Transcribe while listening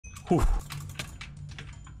Whew.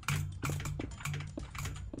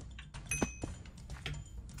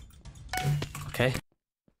 Okay.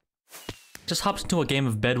 Just hopped into a game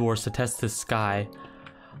of Bed Wars to test this sky.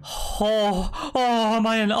 Oh, am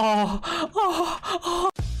I in?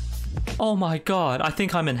 Oh my god, I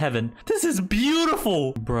think I'm in heaven. This is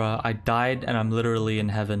beautiful! Bruh, I died and I'm literally in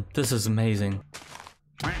heaven. This is amazing.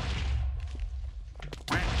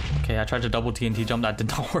 Okay, I tried to double TNT jump, that did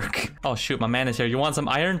not work. Oh shoot, my man is here. You want some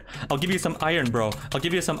iron? I'll give you some iron, bro. I'll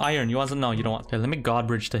give you some iron. You want some? No, you don't want. Okay, let me god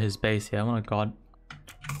bridge to his base. Yeah, I want to god.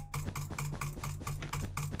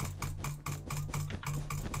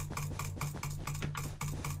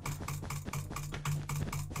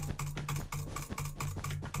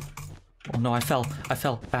 Oh no, I fell.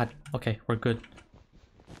 Bad. Okay, we're good.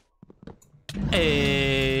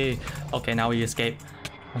 Hey. Okay, now we escape.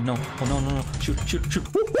 Oh no. No. Shoot.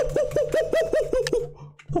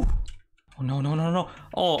 Oh no.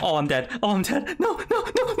 Oh, I'm dead. No.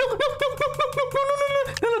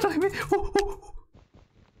 Don't me.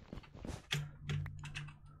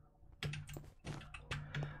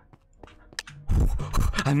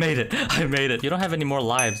 I made it. You don't have any more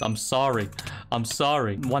lives. I'm sorry.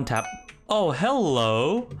 One tap. Oh,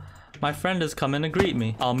 hello. My friend is coming to greet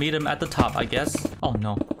me. I'll meet him at the top, I guess. Oh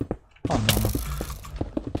no. No.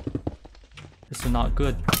 This is not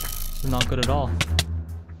good. This is not good at all.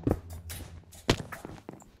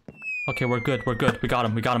 Okay, we're good. We got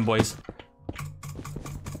him, boys.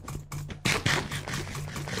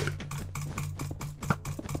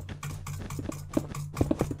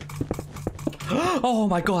 Oh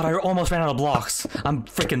my god, I almost ran out of blocks. I'm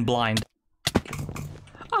freaking blind.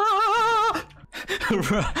 Ah!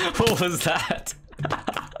 What was that?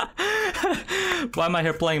 Why am I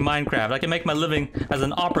here playing Minecraft? I can make my living as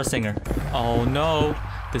an opera singer. Oh no,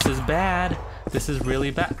 this is bad. This is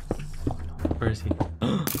really bad. Oh no, where is he?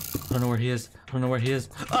 I don't know where he is.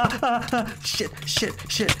 Shit.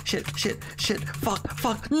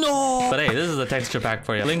 Fuck. No! But hey, this is a texture pack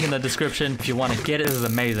for you. Link in the description if you want to get it. This is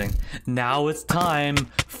amazing. Now it's time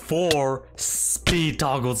for Speed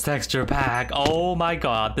Toggle's texture pack. Oh my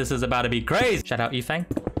god, this is about to be crazy. Shout out Efang.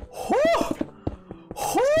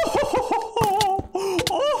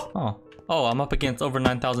 Oh, I'm up against over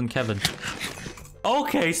 9,000 Kevin.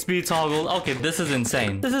 Okay, Speed Toggle. Okay, this is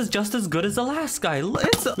insane. This is just as good as the last guy.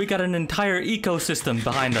 We got an entire ecosystem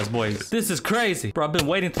behind us, boys. This is crazy. Bro, I've been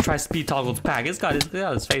waiting to try Speed Toggle's pack. It's got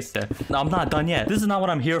his face there. No, I'm not done yet. This is not what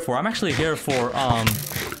I'm here for. I'm actually here for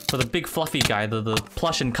the big fluffy guy, the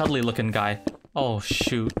plush and cuddly looking guy. Oh,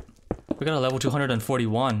 shoot. We got a level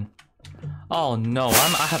 241. Oh, no.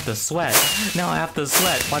 I have to sweat. Now I have to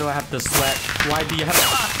sweat. Why do I have to sweat? Why do you have to...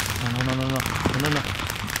 Ah!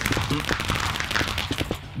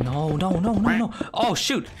 No. Oh,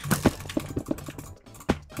 shoot.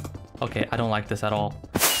 Okay, I don't like this at all.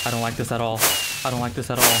 I don't like this at all. Why do I have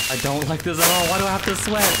to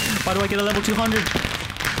sweat? Why do I get a level 200?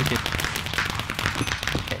 Okay.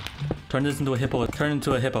 Turn this into a hippo. Turn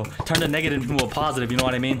the negative into a positive, you know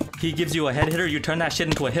what I mean? He gives you a head hitter, you turn that shit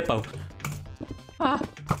into a hippo. Ah.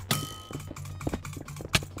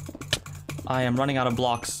 I am running out of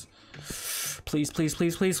blocks. Please.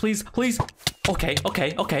 Okay.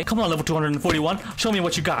 Come on, level 241. Show me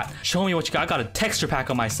what you got. I got a texture pack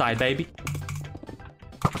on my side, baby.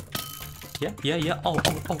 Yeah. Oh.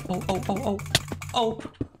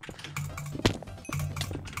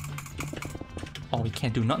 Oh, he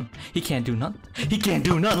can't do nothing.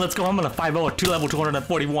 Let's go. I'm gonna 5-0 to level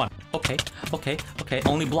 241. Okay.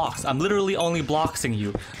 Only blocks. I'm literally only bloxing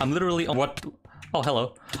you. What? Oh,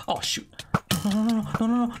 hello. Oh, shoot. No.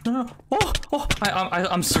 Oh,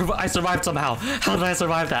 I survived somehow. How did I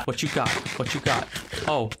survive that? What you got?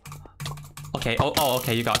 Oh. Okay. Oh,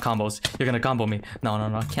 okay. You got combos. You're gonna combo me. No.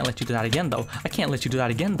 I can't let you do that again, though.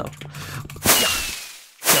 Yeah.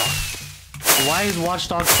 Why is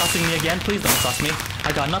Watchdog sussing me again? Please don't suss me.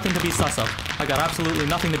 I got nothing to be sus of. I got absolutely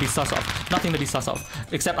nothing to be sus of.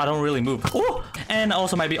 Except I don't really move. Ooh! And I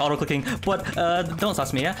also might be auto-clicking, but don't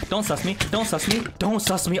sus me, yeah? Don't sus me,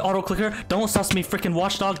 auto-clicker. Don't sus me, freaking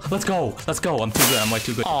Watchdog. Let's go. I'm too good. I'm way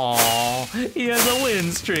too good. Aww, he has a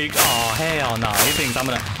win streak. Aw, hell no. He thinks I'm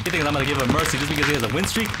gonna give him mercy just because he has a win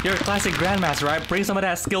streak? You're a classic grandmaster, right? Bring some of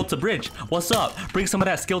that skill to bridge. What's up? Bring some of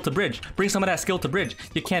that skill to bridge.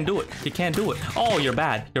 You can't do it. Oh, you're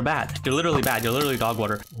bad. You're literally bad. You're literally dog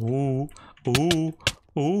water. Ooh.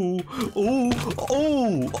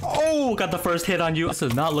 Got the first hit on you. This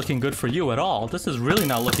is not looking good for you at all. This is really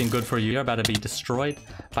not looking good for you. You're about to be destroyed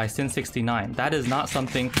by Sin69. That is not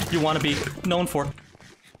something you want to be known for.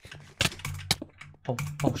 Oh,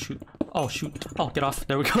 shoot. Oh, shoot. Oh, get off.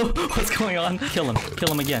 There we go. What's going on? Kill him.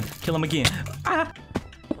 Kill him again. Kill him again. Ah!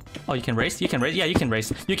 Oh, you can race? You can race? Yeah, you can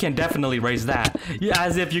race. You can definitely race that. Yeah,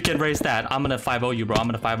 as if you can race that. I'm gonna 5-0 you, bro. I'm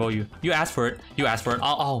gonna 5-0 you. You asked for it. You asked for it.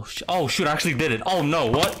 Oh, shoot. I actually did it. Oh, no.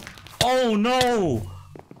 What? Oh, no.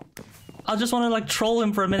 I just want to like troll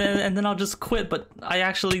him for a minute and then I'll just quit, but I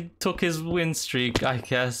actually took his win streak, I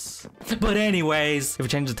guess. But anyways, if we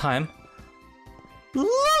change the time. Look!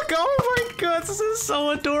 Oh my god, this is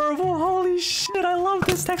so adorable. Holy shit, I love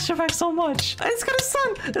this texture pack so much. It's got a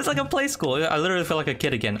sun. It's like a play school. I literally feel like a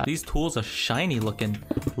kid again. These tools are shiny looking.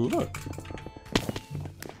 Look.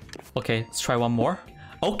 Okay, let's try one more.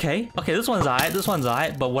 Okay, this one's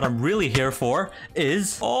alright, but what I'm really here for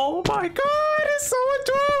is... Oh my god, it's so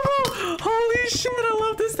adorable! Holy shit, I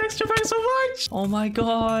love this texture pack so much! Oh my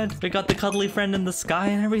god, we got the cuddly friend in the sky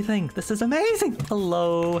and everything. This is amazing!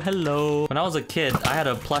 Hello. When I was a kid, I had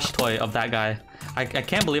a plush toy of that guy. I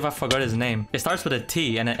can't believe I forgot his name. It starts with a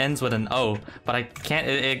T and it ends with an O, but I can't,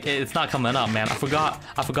 it's not coming up, man. I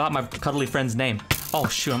forgot my cuddly friend's name. Oh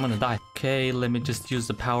shoot, I'm gonna die. Okay, let me just use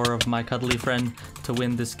the power of my cuddly friend to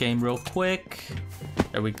win this game real quick.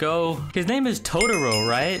 There we go. His name is Totoro,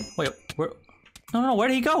 right? Wait, where? No,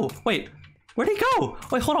 where'd he go? Wait, where'd he go?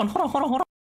 Wait, hold on.